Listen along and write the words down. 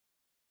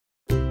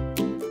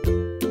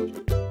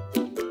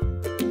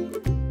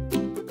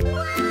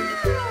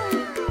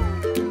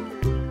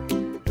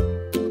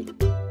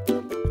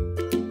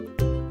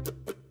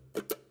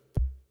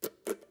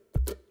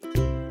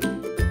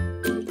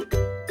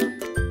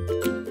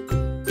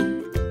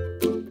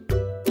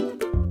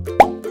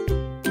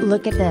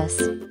Look at this.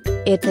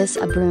 It is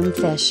a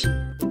broomfish.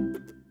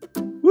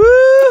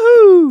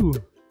 Woohoo!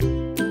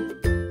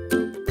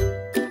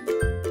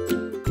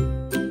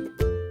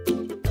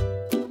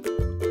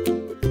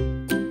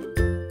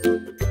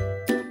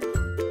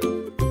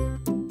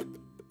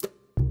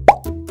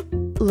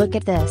 Look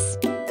at this.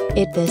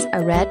 It is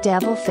a red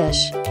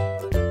devilfish.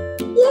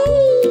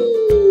 Yay!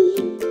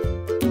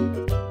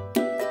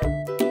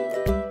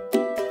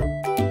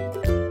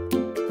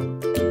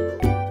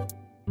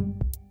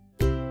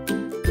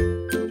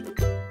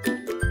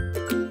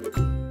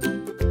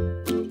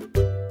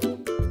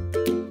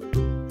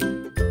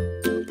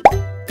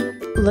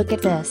 Look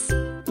at this.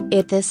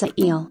 It is an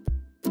eel.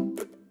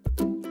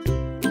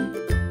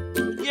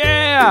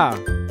 Yeah!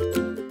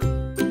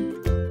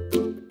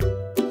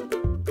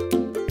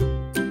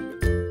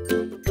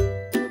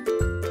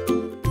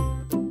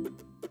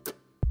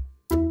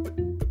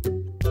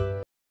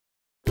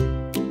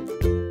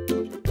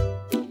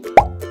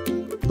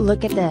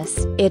 Look at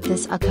this. It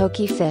is a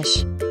coqui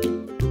fish.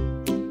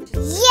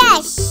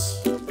 Yes!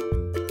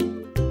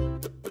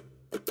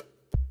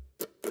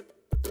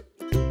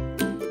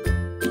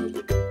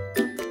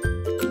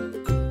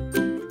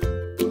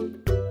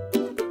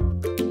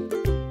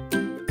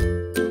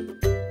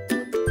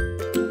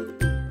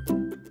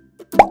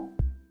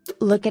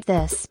 Look at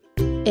this.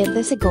 It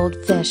is a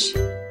goldfish.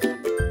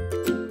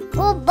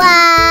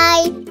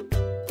 Goodbye!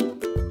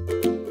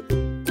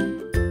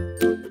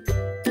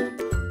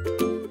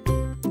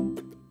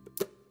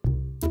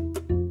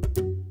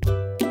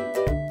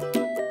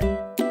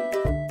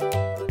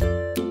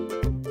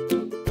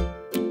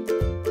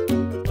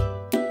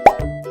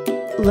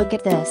 Look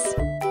at this.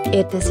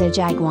 It is a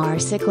jaguar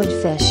cichlid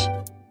fish.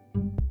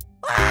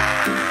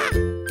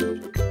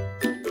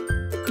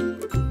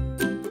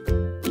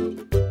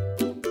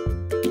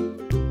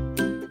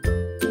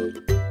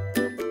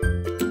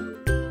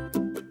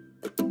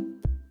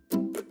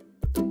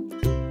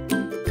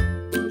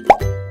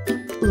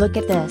 Look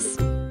at this.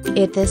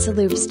 It is a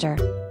lobster.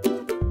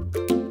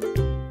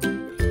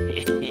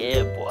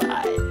 Yeah, boy.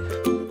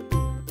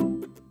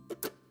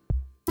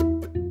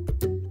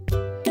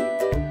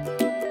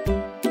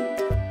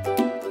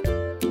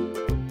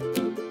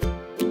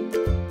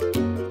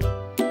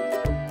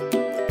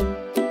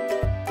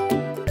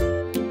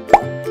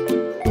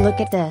 Look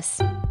at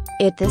this.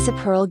 It is a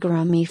pearl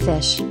gourami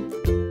fish.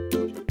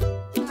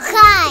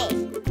 Hi!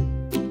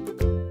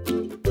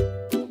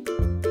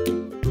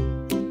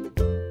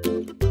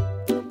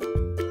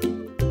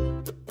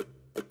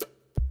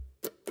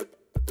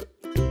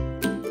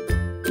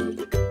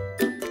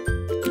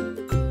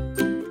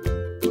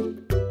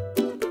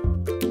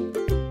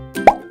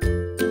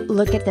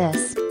 Look at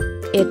this.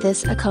 It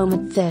is a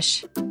comet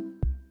fish.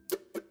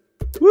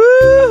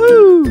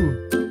 Woohoo!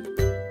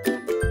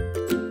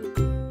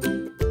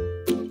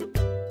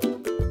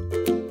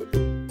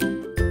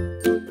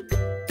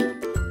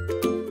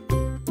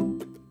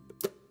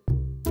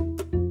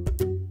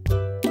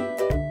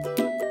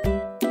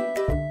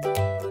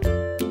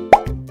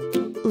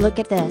 Look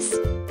at this.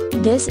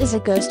 This is a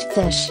ghost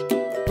fish.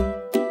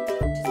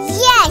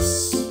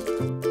 Yes!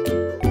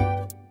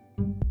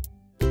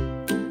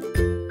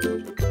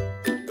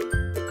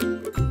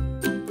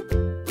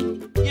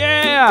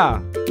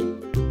 Yeah!